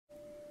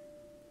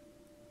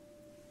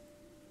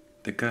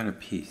The God of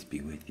Peace be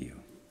with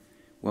you.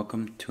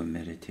 Welcome to a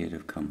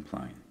Meditative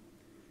Compline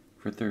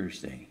for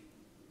Thursday,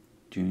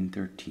 June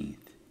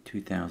 13th,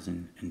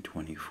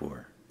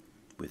 2024,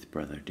 with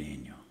Brother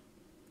Daniel.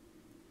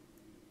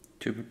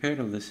 To prepare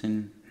to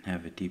listen and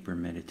have a deeper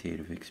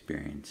meditative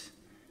experience,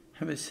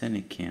 have a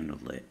scented candle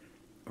lit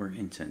or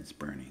incense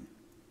burning.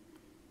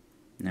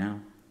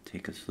 Now,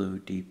 take a slow,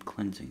 deep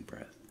cleansing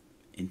breath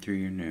in through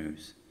your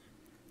nose,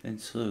 then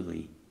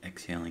slowly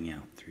exhaling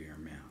out through your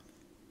mouth.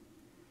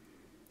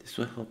 This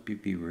will help you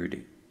be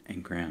rooted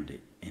and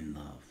grounded in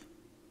love.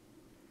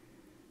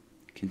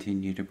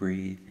 Continue to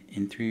breathe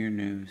in through your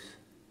nose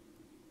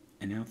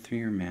and out through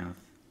your mouth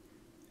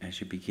as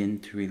you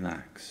begin to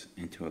relax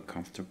into a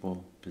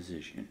comfortable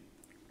position.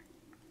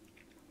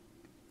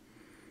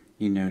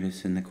 You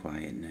notice in the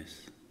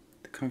quietness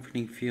the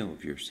comforting feel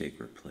of your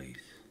sacred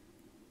place,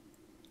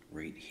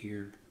 right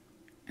here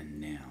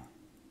and now.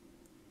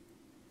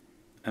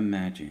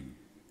 Imagine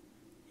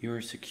you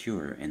are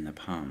secure in the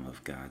palm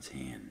of God's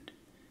hand.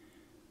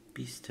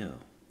 Be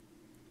still,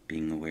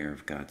 being aware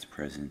of God's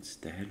presence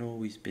that had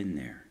always been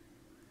there,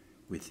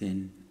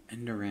 within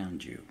and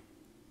around you.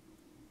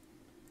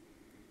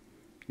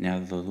 Now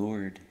the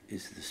Lord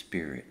is the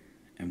Spirit,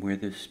 and where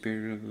the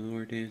Spirit of the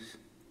Lord is,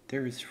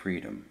 there is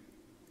freedom.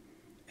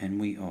 And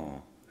we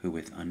all, who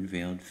with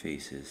unveiled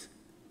faces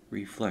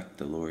reflect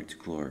the Lord's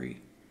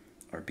glory,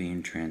 are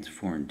being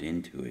transformed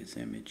into His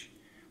image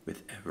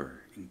with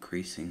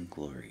ever-increasing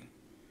glory,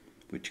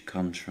 which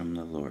comes from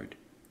the Lord,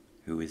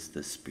 who is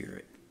the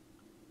Spirit.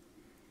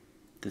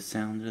 The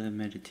sound of the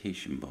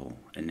meditation bowl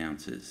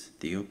announces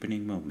the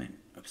opening moment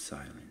of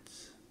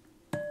silence.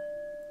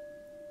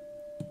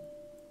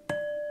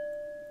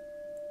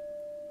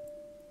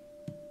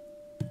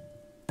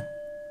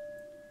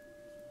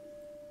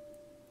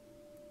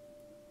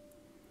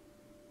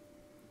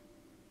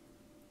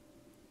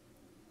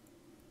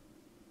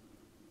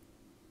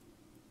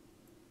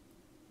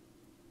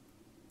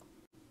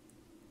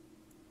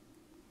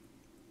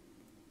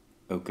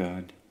 O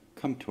God,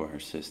 come to our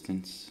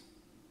assistance.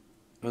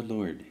 O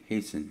Lord,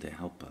 hasten to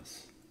help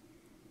us.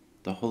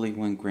 The Holy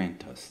One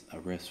grant us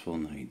a restful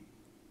night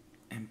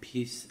and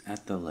peace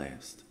at the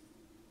last.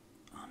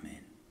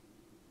 Amen.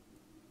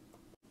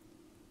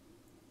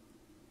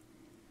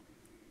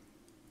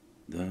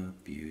 The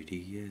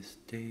beauteous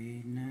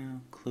day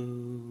now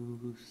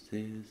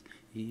closes,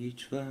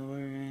 each flower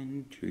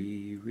and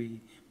tree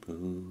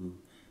reposes.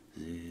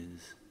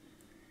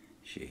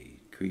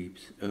 Shade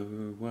creeps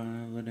o'er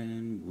wild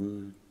and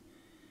wood.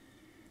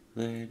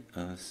 Let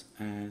us,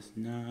 as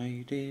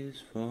night is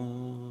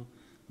falling,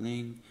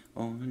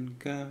 on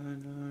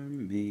God our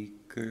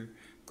Maker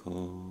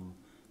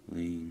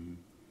calling.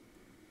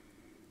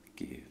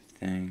 Give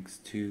thanks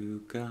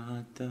to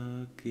God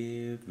the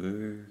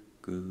Giver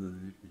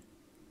good.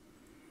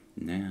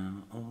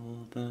 Now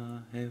all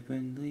the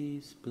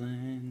heavenly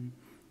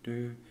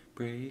splendor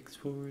breaks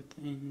forth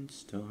in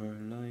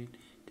starlight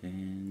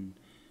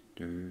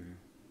tender.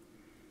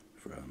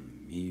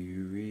 From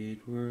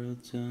myriad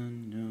worlds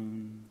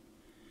unknown,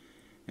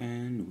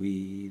 and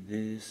we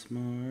this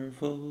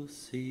marvel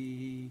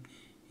seeing,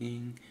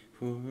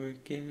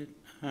 forget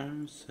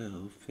our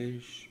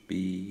selfish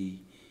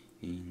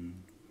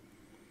being,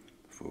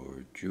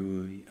 for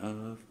joy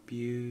of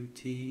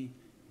beauty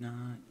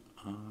not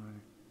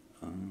our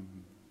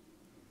own.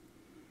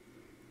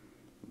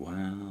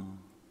 While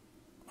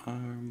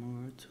our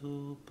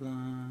mortal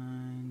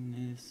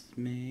blindness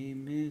may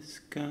miss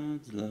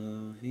God's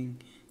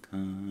loving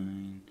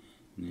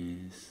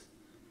kindness,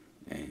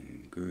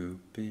 and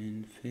grope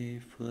in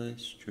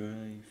faithless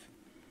strife,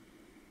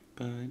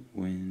 but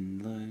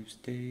when life's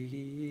day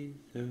is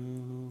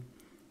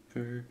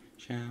over,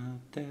 shall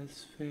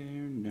death's fair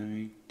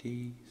night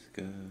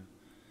discover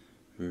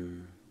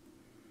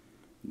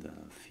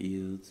the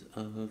fields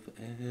of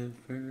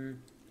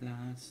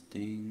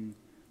everlasting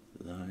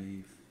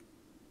life.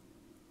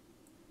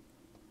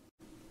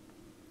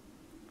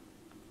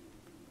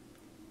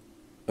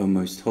 O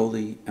most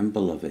holy and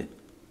beloved,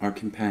 our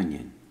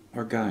companion,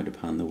 our guide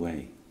upon the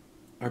way,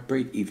 our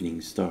bright evening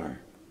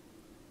star,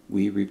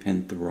 we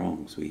repent the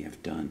wrongs we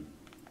have done.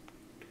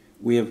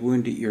 We have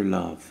wounded your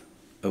love,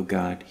 O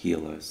God,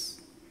 heal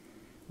us.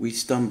 We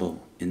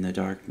stumble in the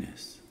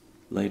darkness,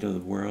 light of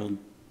the world,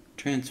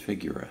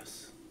 transfigure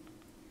us.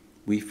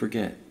 We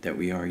forget that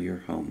we are your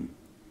home.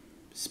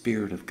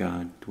 Spirit of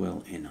God,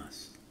 dwell in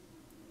us.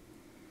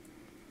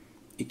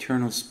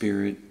 Eternal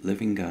Spirit,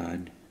 living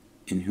God,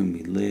 in whom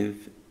we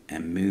live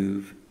and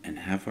move and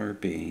have our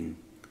being,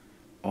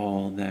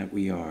 all that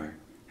we are,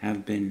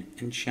 have been,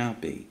 and shall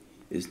be,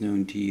 is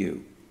known to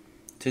you,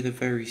 to the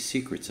very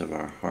secrets of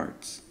our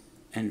hearts,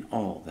 and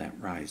all that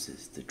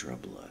rises to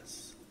trouble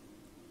us.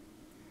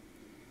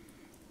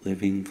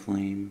 Living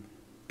flame,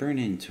 burn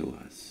into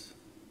us.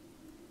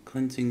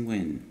 Cleansing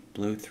wind,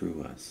 blow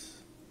through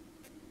us.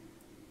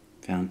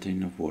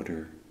 Fountain of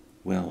water,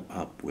 well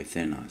up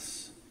within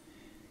us,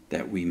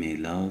 that we may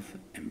love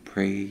and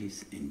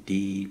praise in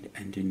deed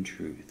and in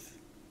truth.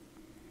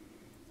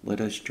 Let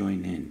us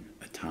join in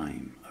a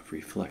time of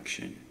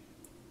reflection.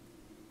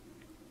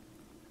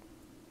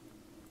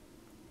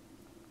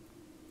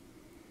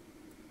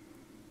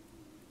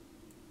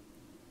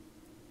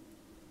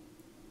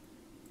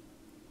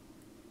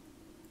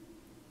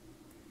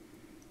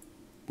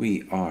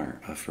 We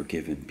are a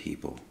forgiven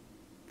people.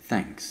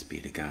 Thanks be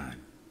to God.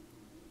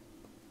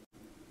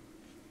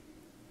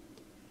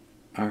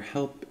 Our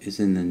help is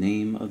in the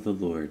name of the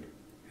Lord,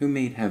 who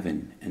made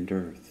heaven and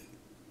earth.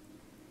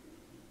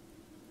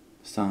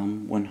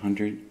 Psalm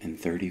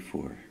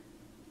 134.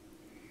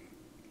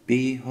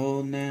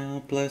 Behold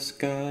now, bless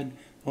God,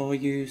 all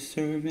you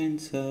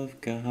servants of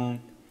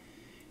God,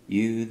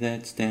 you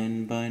that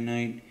stand by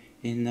night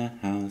in the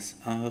house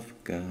of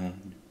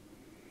God.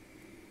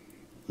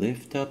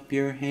 Lift up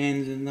your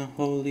hands in the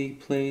holy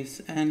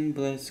place and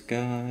bless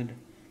God.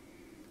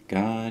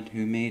 God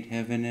who made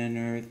heaven and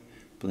earth,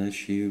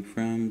 bless you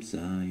from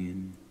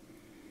Zion.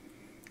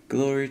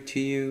 Glory to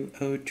you,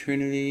 O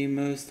Trinity,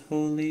 most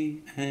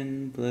holy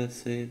and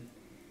blessed,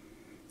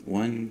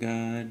 one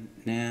God,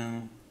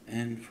 now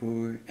and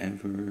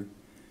forever.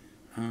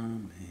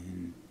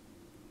 Amen.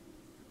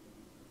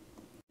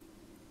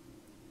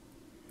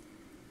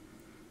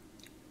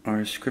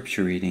 Our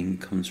scripture reading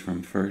comes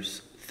from 1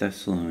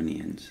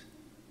 Thessalonians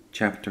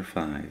chapter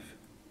 5,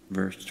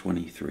 verse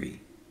 23,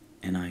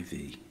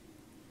 NIV.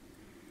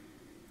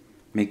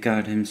 May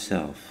God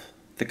himself,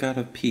 the God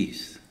of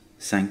peace,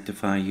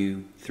 sanctify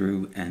you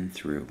through and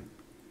through.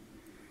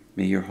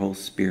 May your whole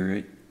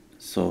spirit,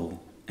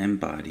 soul, and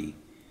body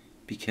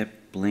be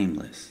kept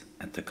blameless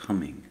at the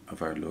coming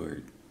of our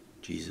Lord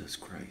Jesus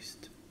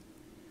Christ.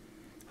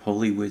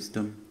 Holy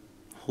wisdom,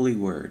 holy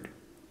word,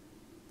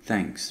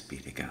 thanks be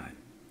to God.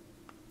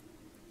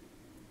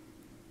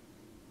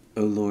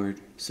 O Lord,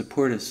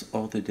 support us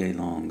all the day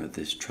long of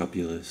this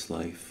troublous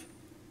life,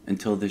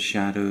 until the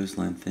shadows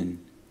lengthen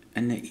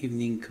and the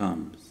evening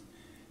comes,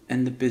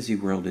 and the busy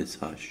world is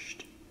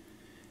hushed,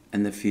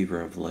 and the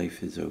fever of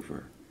life is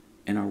over,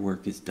 and our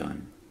work is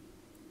done.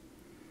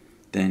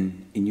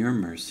 Then, in your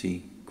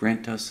mercy,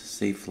 grant us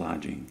safe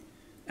lodging,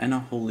 and a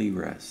holy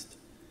rest,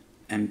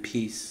 and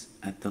peace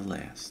at the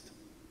last.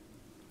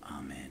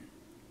 Amen.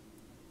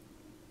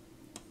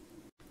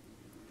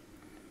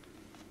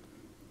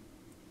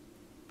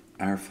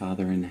 Our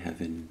Father in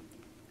heaven,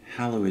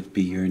 hallowed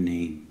be your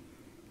name.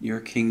 Your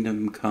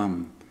kingdom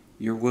come,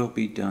 your will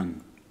be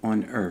done,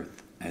 on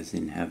earth as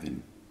in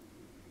heaven.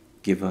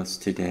 Give us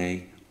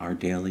today our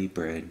daily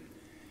bread.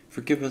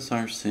 Forgive us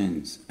our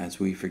sins as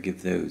we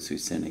forgive those who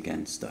sin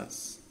against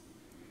us.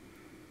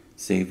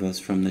 Save us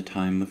from the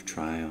time of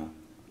trial,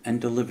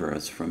 and deliver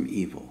us from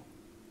evil.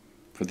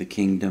 For the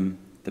kingdom,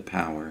 the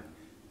power,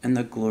 and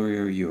the glory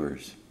are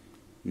yours,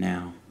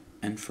 now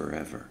and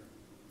forever.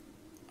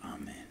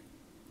 Amen.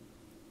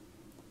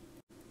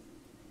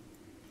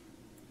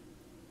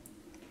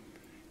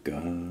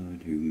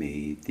 God who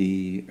made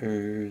the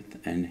earth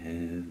and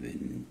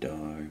heaven,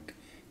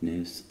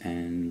 darkness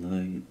and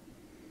light,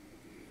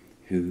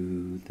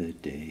 who the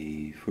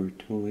day for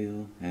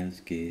toil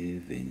has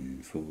given,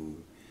 for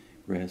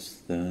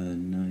rest the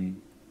night.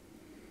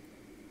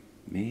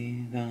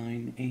 May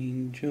thine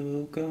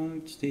angel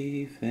guards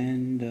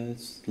defend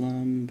us,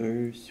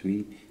 slumber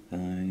sweet, thy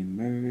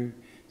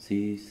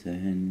mercy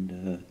send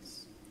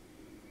us.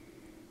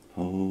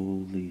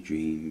 Holy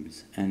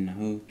dreams and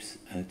hopes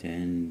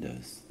attend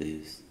us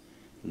this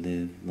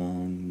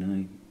livelong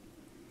night.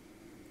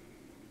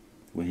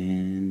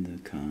 When the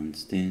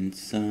constant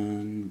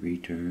sun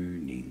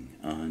returning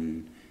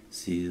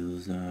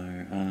unseals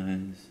our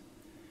eyes,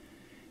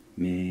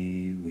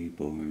 may we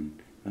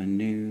born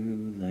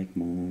anew like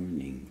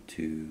morning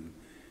to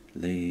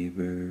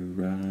labor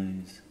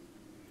rise.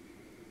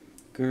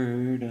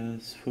 Gird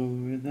us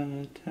for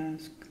the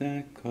task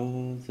that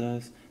calls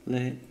us,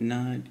 let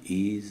not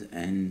ease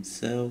and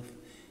self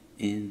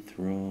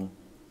enthrall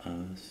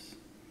us.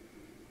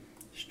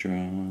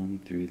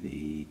 Strong through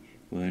thee,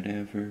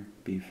 whatever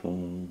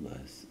befall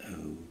us,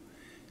 O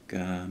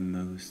God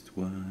most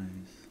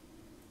wise.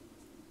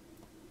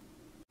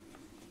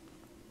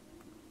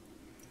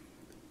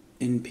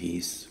 In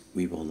peace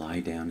we will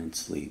lie down and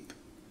sleep.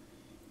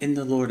 In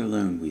the Lord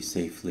alone we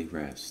safely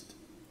rest.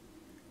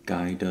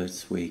 Guide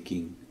us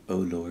waking, O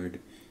Lord,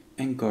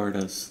 and guard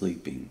us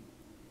sleeping,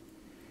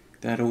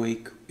 that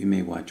awake we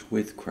may watch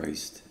with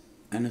Christ,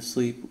 and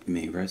asleep we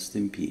may rest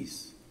in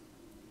peace.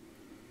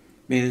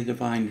 May the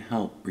divine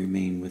help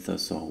remain with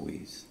us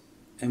always,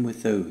 and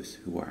with those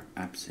who are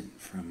absent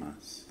from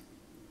us.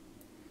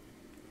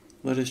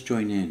 Let us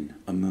join in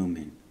a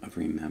moment of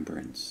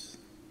remembrance.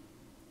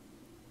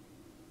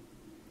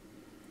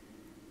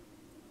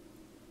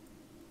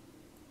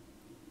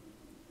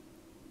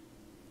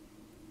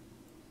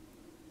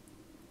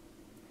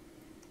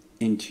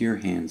 Into your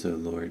hands, O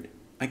Lord,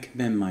 I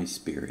commend my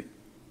spirit,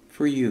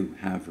 for you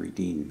have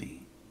redeemed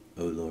me,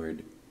 O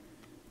Lord,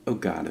 O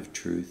God of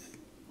truth.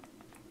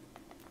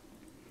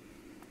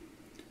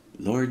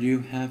 Lord, you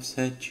have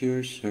set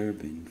your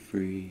servant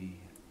free,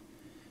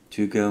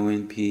 to go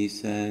in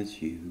peace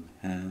as you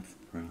have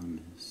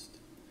promised.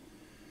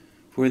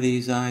 For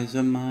these eyes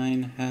of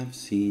mine have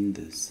seen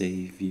the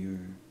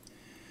Savior,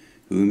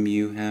 whom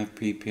you have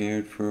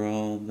prepared for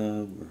all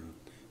the world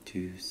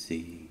to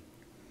see.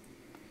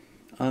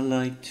 A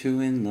light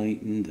to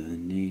enlighten the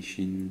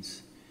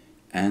nations,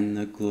 and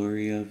the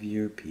glory of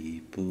your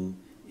people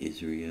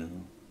Israel.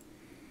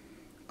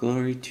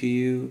 Glory to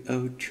you,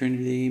 O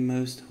Trinity,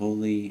 most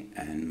holy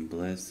and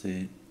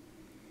blessed,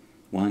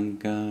 one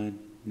God,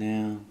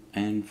 now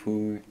and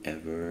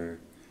forever.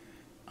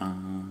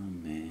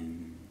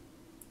 Amen.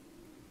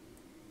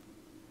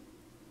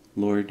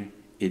 Lord,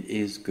 it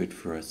is good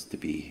for us to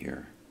be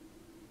here,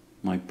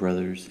 my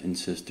brothers and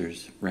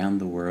sisters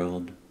round the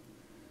world,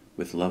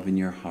 with love in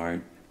your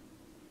heart.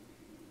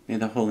 May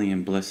the Holy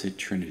and Blessed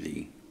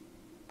Trinity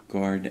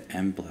guard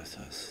and bless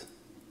us.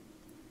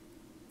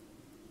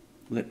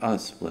 Let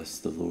us bless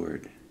the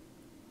Lord.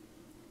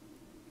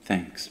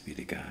 Thanks be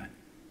to God.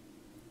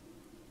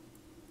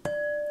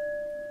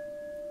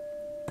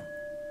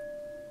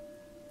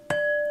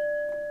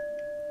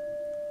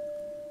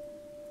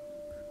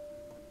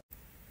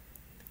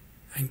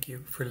 Thank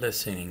you for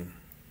listening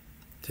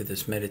to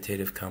this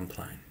meditative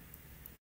compline.